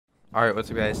Alright,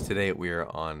 what's up guys? Today we are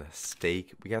on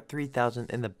stake. We got 3,000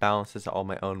 in the balance. This is all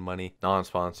my own money,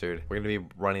 non-sponsored. We're going to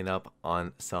be running up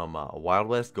on some Wild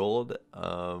West gold.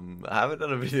 I haven't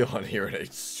done a video on here in a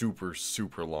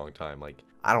super long time. Like,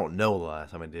 I don't know the last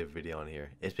time I did a video on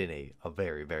here. It's been a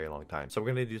very long time. So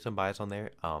we're going to do some buys on there.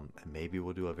 And maybe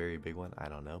we'll do a very big one. I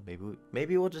don't know.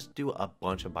 Maybe we'll just do a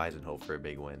bunch of buys and hope for a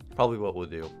big win. Probably what we'll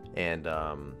do. And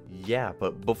yeah,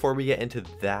 but before we get into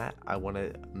that, I want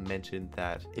to mention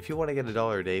that if you want to get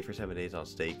 $1 a day for 7 days on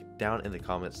stake, down in the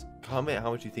comments, comment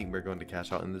how much you think we're going to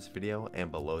cash out in this video,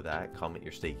 and below that, comment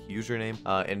your stake username.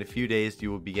 In a few days, you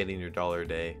will be getting your $1 a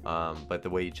day. But the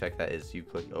way you check that is you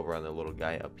click over on the little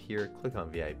guy up here, click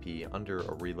on VIP. Under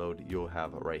a reload, you'll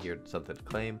have right here something to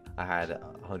claim. I had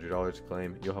 $100 to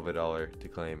claim. You'll have $1 to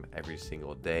claim every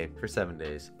single day for 7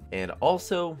 days. And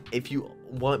also, if you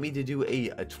want me to do a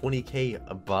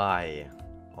 20k buy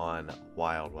on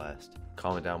Wild West,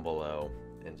 comment down below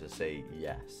and just say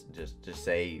yes. Just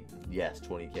say yes,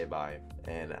 20k buy,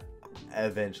 and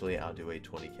eventually I'll do a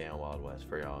 20k on Wild West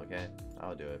for y'all. Okay,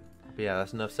 I'll do it. But yeah,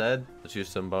 that's enough said. Let's use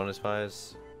some bonus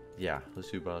buys. Yeah,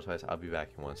 let's do bonus buys. I'll be back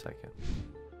in 1 second.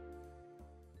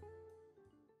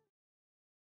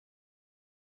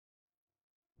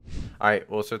 All right,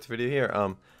 we'll start the video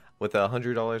here. With the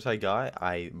 $100 I got,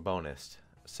 I bonused.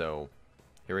 So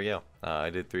here we go.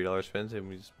 I did $3 spins and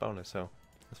we just bonus. So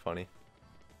that's funny.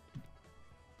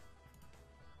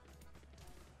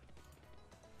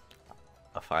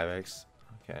 A 5x.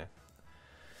 Okay.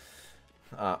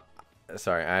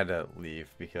 Sorry, I had to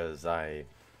leave because I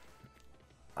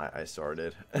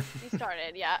started. You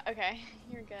started, yeah. Okay,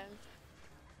 you're good.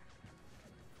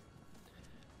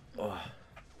 Oh.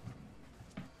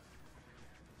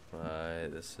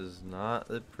 But this is not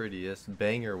the prettiest.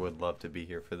 Banger would love to be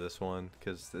here for this one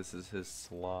because this is his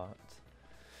slot.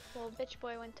 Well, bitch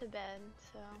boy went to bed,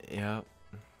 so. Yep.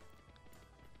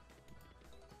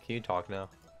 Can you talk now?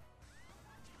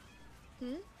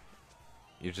 Hmm?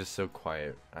 You're just so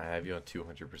quiet. I have you on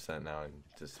 200% now, and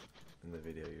just in the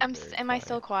video. You're Am very I quiet.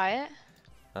 still quiet?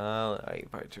 I can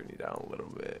probably turn you down a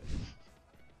little bit.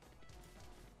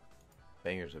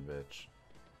 Banger's a bitch.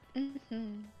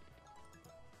 Mm-hmm.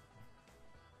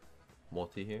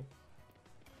 Multi here.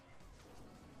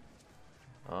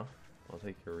 Huh? I'll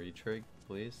take your retrig,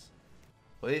 please.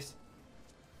 Please.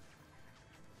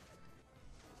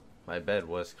 My bed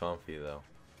was comfy though.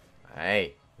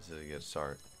 Hey, this is a good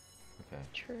start. Okay.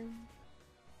 True.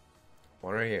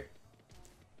 One right here.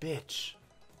 Bitch.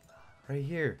 Right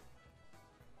here.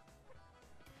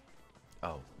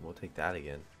 Oh, we'll take that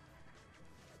again.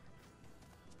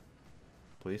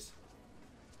 Please.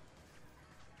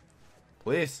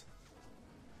 Please.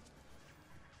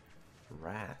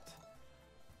 Rat.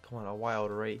 Come on, a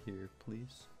wild right here,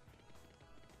 please.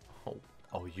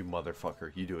 Oh, you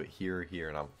motherfucker. You do it here, here,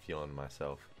 and I'm feeling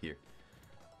myself here.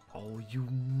 Oh, you.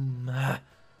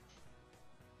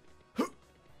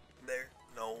 There.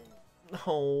 No.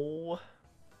 No.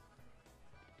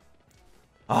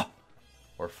 Ah.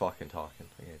 We're fucking talking.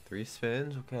 Okay, 3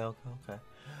 spins. Okay.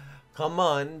 Come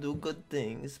on, do good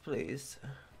things, please.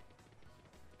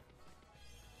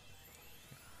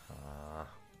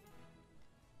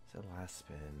 Is it last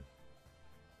spin?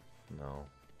 No.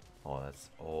 Oh, that's...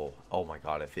 Oh my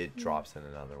god, if it drops in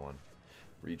another one.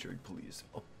 Retrig, please.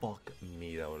 Oh, fuck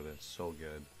me. That would have been so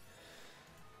good.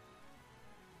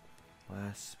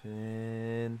 Last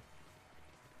spin.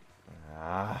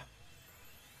 Ah.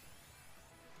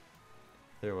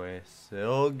 Either way,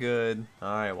 still good.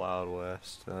 Alright, Wild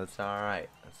West. That's alright.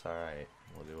 That's alright.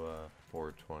 We'll do a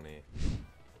 420.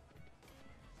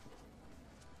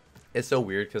 It's so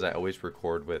weird because I always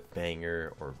record with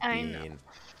Banger or Bean.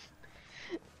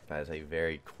 That is like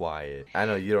very quiet. I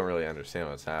know you don't really understand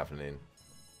what's happening.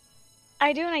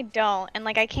 I do and I don't, and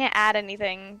like I can't add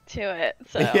anything to it,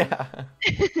 so. Yeah.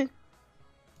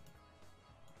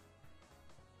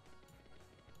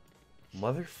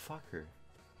 Motherfucker.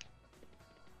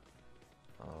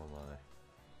 Oh my.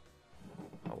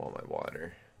 I want my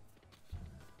water.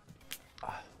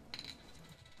 Ah.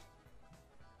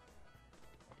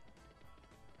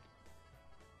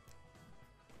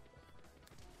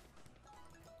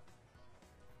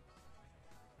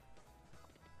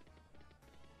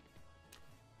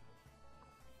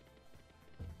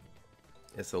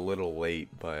 It's a little late,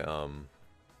 but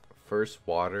first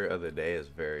water of the day is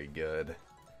very good.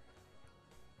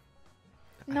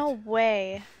 No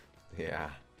way. Yeah.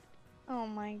 Oh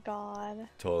my god.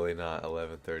 Totally not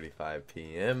 11:35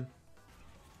 p.m.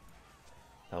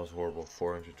 That was horrible.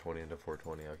 420 into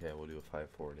 420. Okay, we'll do a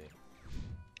 540.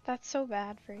 That's so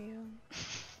bad for you.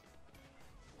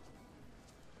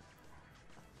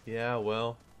 Yeah,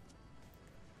 well,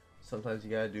 Sometimes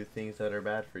you gotta do things that are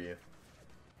bad for you.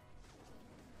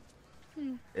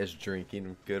 Is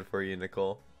drinking good for you,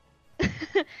 Nicole?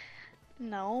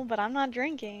 No, but I'm not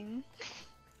drinking.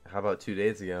 How about 2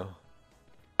 days ago?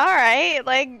 Alright,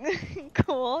 like,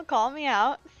 cool, call me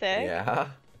out, sick. Yeah?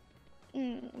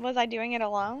 Was I doing it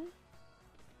alone?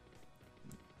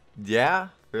 Yeah,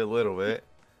 for a little bit.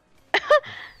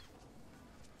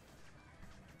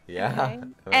 Yeah. Okay.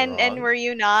 Am I And wrong? were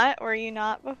you not? Were you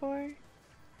not before?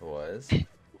 Was.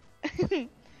 I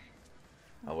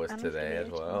I was don't today see as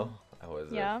it. well. I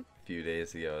was Yeah. a few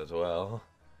days ago as well.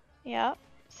 Yeah.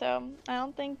 So I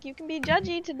don't think you can be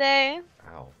judgy today.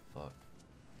 Ow, fuck.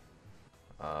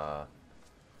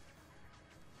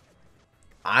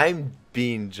 I'm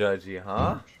being judgy,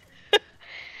 huh?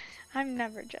 I'm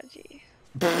never judgy.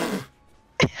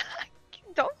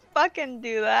 Don't fucking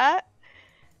do that.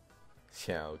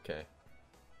 Yeah, okay.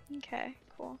 Okay,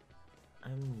 cool.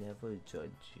 I'm never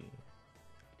judgy.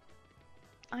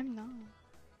 I'm not.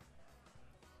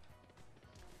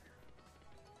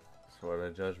 That's what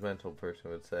a judgmental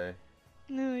person would say.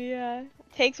 No, yeah.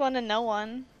 Takes one to know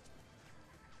one.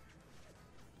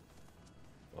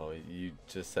 Well, you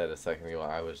just said a second ago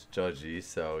I was judgy,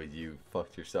 so you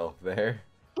fucked yourself there.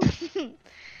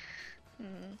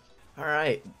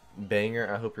 Alright,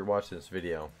 Banger, I hope you're watching this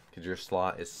video, because your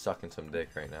slot is sucking some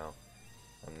dick right now.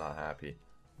 I'm not happy.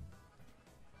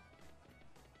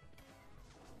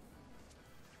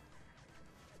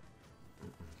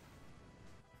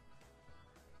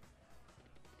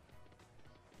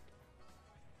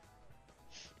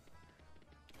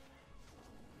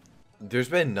 There's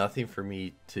been nothing for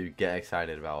me to get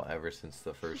excited about ever since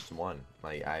the first one.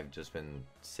 Like, I've just been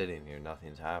sitting here,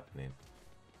 nothing's happening.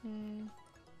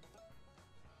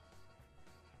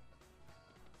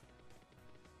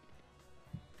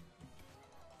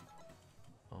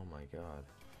 Oh my god.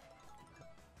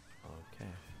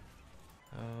 Okay.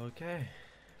 Okay.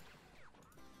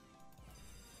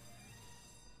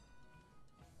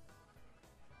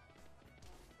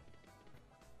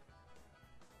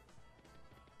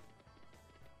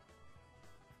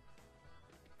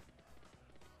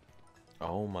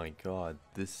 Oh my god,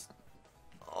 this...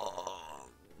 Oh,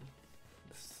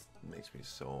 this makes me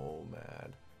so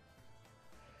mad.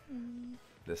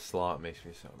 This slot makes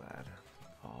me so mad.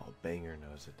 Oh, Banger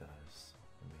knows it does.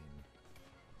 I mean...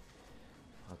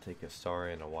 I'll take a star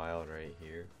and a wild right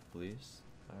here, please.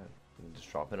 Alright, just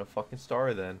drop in a fucking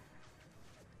star then.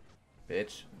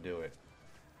 Bitch, do it.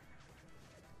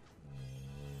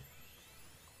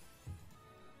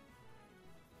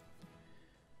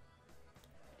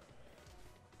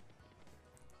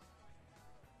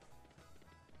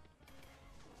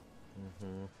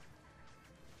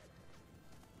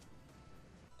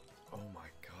 Oh my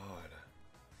god.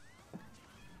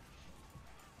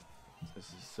 This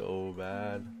is so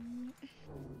bad.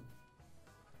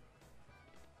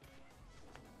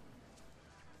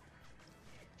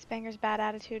 Spanger's bad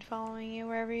attitude following you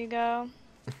wherever you go.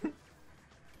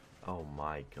 Oh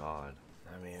my god.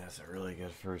 I mean, that's a really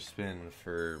good first spin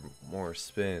for more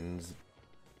spins.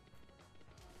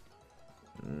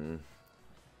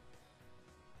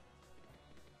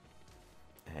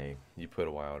 Hey, you put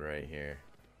a wild right here.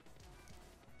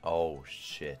 Oh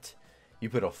shit. You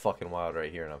put a fucking wild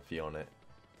right here and I'm feeling it.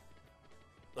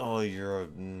 Oh, you're a...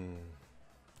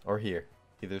 Or here.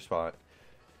 Either spot.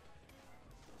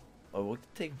 Oh, we'll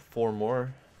take four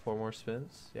more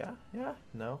spins. Yeah, yeah,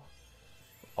 no.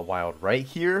 A wild right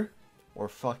here or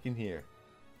fucking here.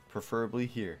 Preferably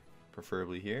here.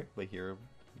 Preferably here, but here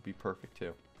would be perfect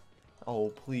too. Oh,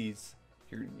 please.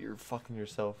 You're fucking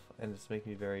yourself and it's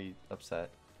making me very upset.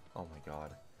 Oh my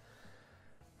god.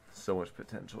 So much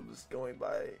potential just going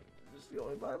by. Just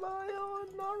going by. Oh,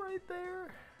 not right there.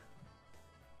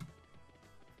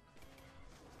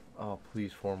 Oh,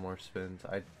 please, 4 more spins.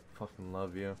 I fucking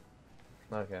love you.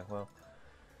 Okay, well.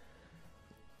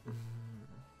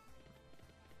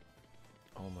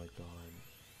 Oh my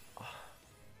god.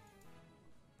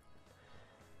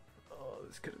 Oh,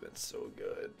 this could have been so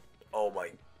good. Oh my.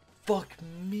 Fuck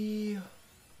me.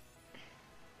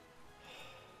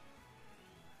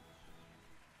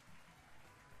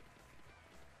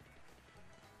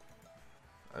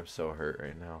 I'm so hurt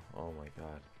right now. Oh my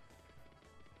god.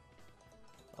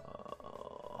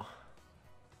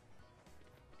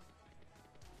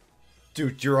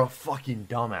 Dude, you're a fucking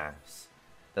dumbass.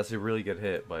 That's a really good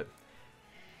hit, but...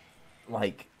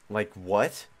 Like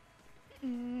what?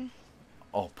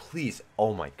 Oh, please.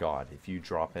 Oh my god. If you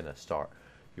drop in a star.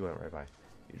 You went right by.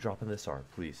 You drop in the star.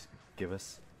 Please. Give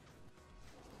us...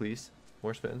 Please.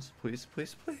 More spins. Please,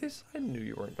 please, please. I knew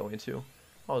you weren't going to.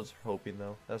 I was hoping,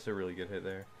 though. That's a really good hit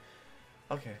there.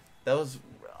 Okay, that was.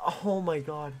 Oh my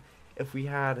god. If we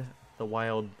had the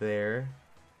wild there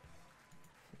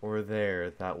or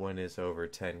there, that one is over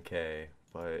 10k.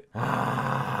 But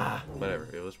whatever,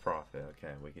 it was profit.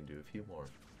 Okay, we can do a few more.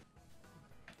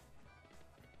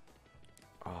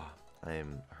 Ah, I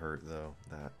am hurt though.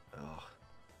 That. Oh.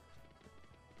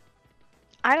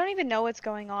 I don't even know what's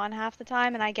going on half the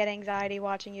time, and I get anxiety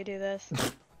watching you do this.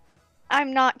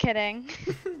 I'm not kidding.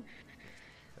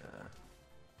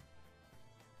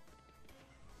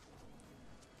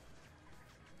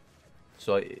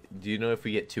 So, do you know if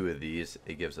we get 2 of these,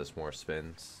 it gives us more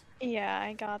spins? Yeah,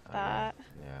 I got that.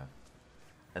 Yeah.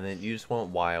 And then you just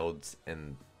want wilds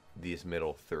in these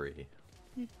middle 3.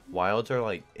 Wilds are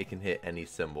like, it can hit any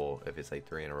symbol. If it's like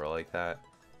 3 in a row like that,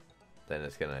 then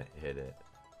it's gonna hit it.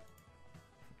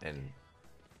 And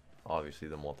obviously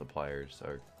the multipliers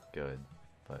are good,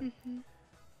 but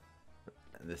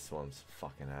this one's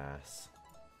fucking ass.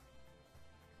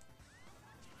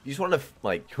 You just want to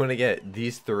like, you want to get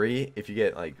these 3. If you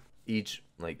get like each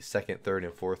like second, third,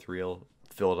 and fourth reel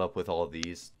filled up with all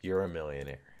these, you're a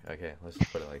millionaire. Okay, let's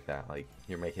just put it like that. Like,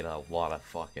 you're making a lot of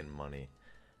fucking money.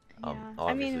 Yeah.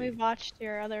 I mean, we watched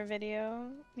your other video,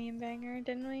 me and Banger,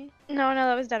 didn't we? No,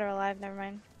 that was Dead or Alive. Never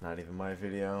mind. Not even my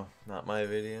video. Not my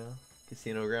video.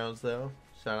 Casino Grounds though.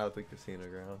 Shout out to Casino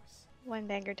Grounds. When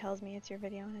Banger tells me it's your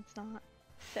video and it's not.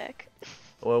 Sick.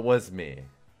 Well, it was me.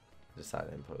 Just I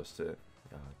didn't post it.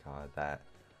 Oh god, that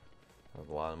was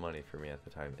a lot of money for me at the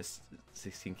time. It's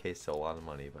 16k is still a lot of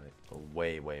money, but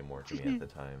way more to me at the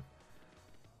time.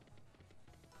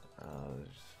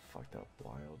 There's fucked up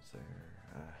wilds there.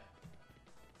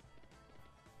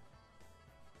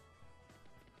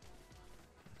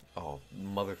 Oh,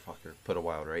 motherfucker. Put a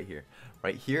wild right here.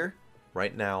 Right here,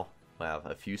 right now, we'll have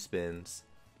a few spins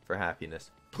for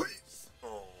happiness. Please.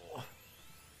 Oh.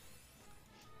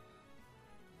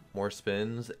 More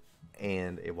spins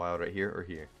and a wild right here or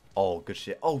here. Oh, good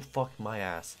shit. Oh, fuck my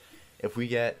ass. If we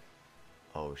get...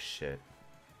 Oh, shit.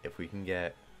 If we can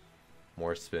get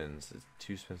more spins.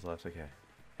 2 spins left. Okay.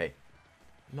 Hey.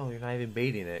 No, you're not even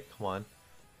baiting it. Come on.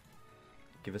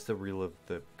 Give us the reel of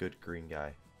the good green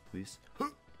guy. Please.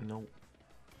 No.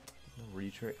 No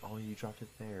retray. Oh, you dropped it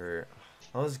there.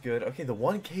 That was good. Okay, the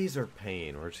 1Ks are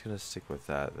pain. We're just gonna stick with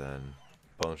that then.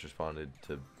 Bones responded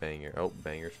to Banger. Oh,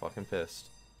 Banger's fucking pissed.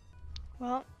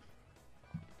 Well.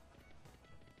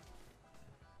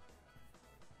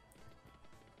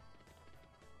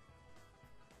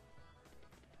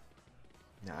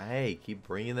 Hey, keep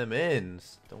bringing them in.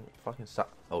 Don't fucking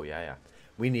stop. Oh, yeah.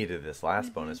 We needed this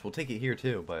last bonus. We'll take it here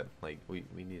too, but like we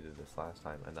needed this last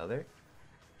time. Another?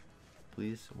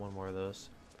 Please, one more of those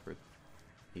for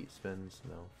 8 spins.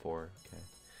 No, 4.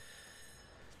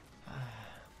 Okay.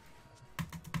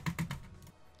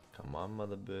 Come on,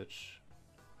 mother bitch.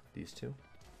 These 2?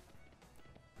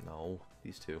 No,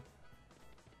 these 2.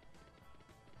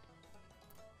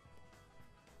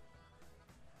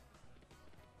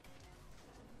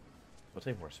 I'll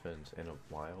take more spins and a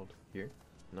wild here.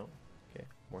 No. Okay,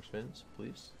 more spins,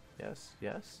 please.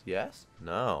 Yes.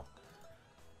 No.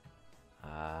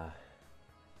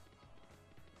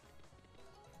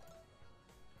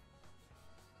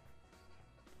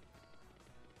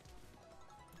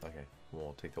 Okay,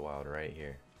 we'll take the wild right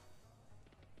here.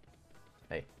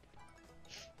 Hey.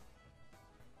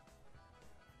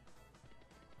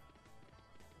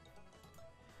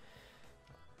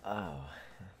 Oh,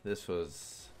 this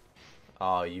was...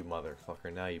 Oh, you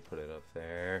motherfucker. Now you put it up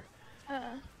there.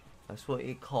 That's what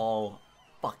you call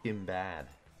fucking bad.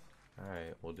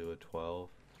 Alright, we'll do a 12.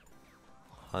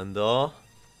 Honda.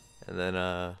 And then,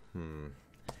 I'm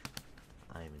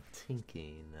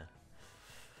thinking...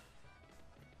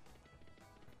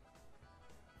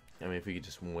 I mean, if we could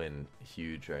just win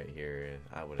huge right here,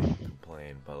 I wouldn't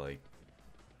complain. But, like,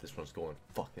 this one's going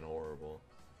fucking horrible.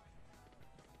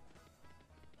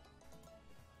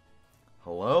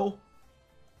 Hello?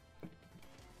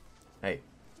 Hey.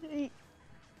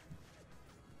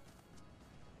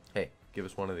 Hey, give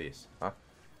us one of these, huh?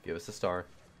 Give us a star.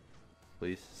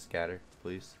 Please, scatter.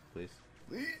 Please.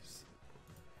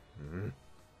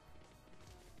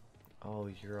 Oh,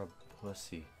 you're a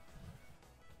pussy.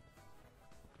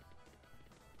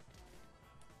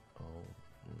 Oh.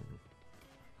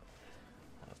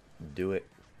 Do it,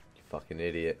 you fucking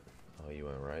idiot. Oh, you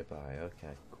went right by.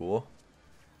 Okay, cool.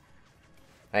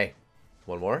 Hey,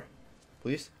 one more?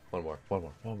 Please? One more.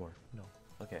 No.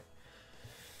 Okay.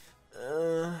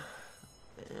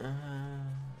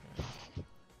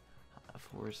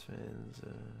 4 spins.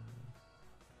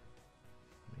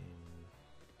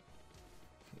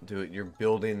 Do it. You're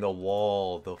building the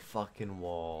wall. The fucking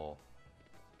wall.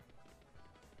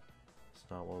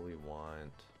 not what we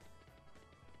want.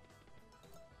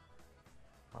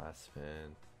 Last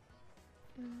spin.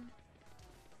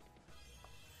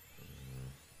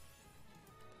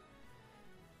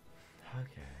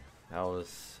 Okay, that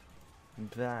was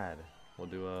bad. We'll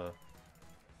do a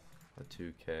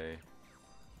 2K.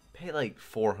 Pay like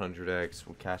 400x.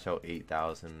 We'll cash out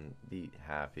 8,000. Be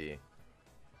happy.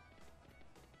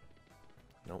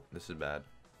 Nope, this is bad.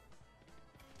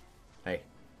 Hey.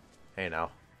 Hey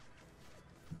now.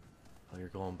 Oh, you're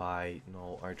going by.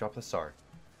 No. Alright, drop the star.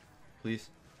 Please.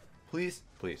 Please.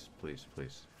 Please. Please.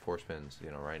 Please. 4 spins,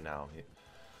 you know, right now.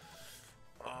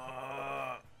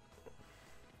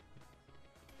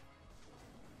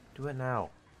 Do it now.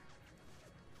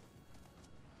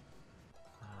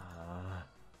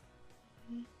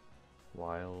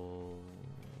 While.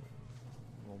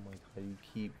 Oh my god, you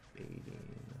keep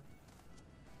baiting.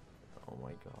 Oh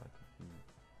my god.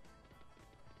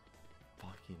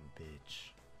 Fucking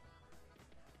bitch.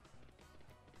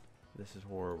 This is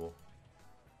horrible.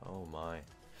 Oh my.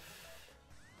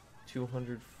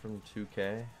 200 from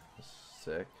 2K.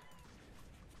 Sick.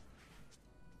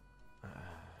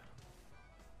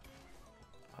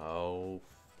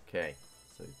 Okay.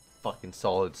 It's a fucking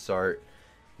solid start.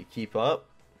 You keep up.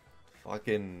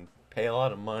 Fucking pay a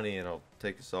lot of money and I'll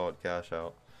take a solid cash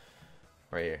out.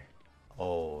 Right here.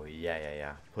 Oh,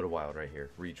 yeah. Put a wild right here.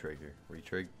 Retrigger.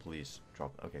 Retrig, please.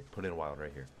 Drop. Okay, put in a wild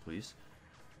right here. Please.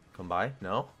 Come by.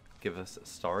 No? Give us a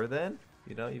star then?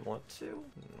 You know, you want to?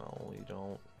 No, you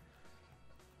don't.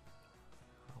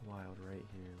 A wild right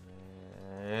here,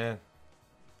 man.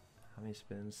 How many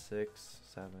spins? 6,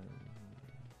 7.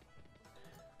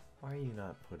 Why are you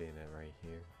not putting it right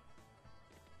here?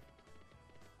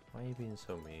 Why are you being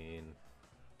so mean?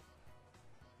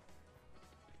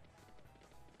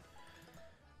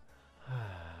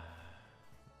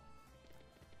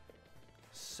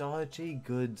 Such a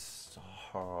good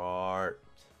start.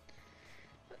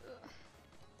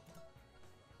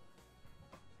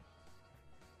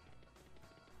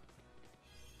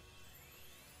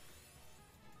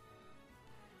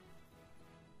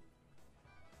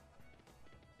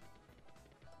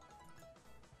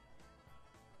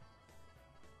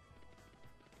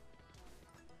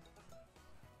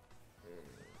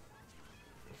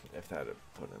 If I'd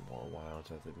have put in more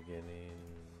wilds at the beginning.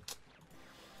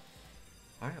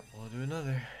 Alright, we'll do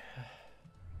another.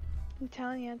 I'm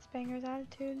telling you, it's Banger's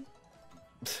attitude.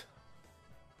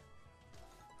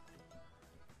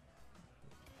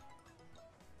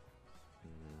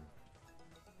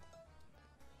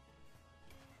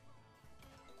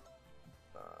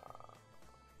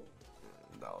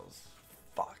 That was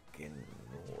fucking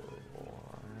horrible.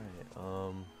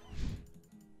 Alright,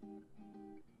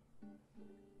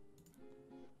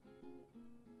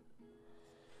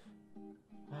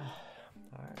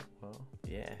 Alright, well,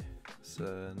 yeah. So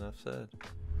enough said.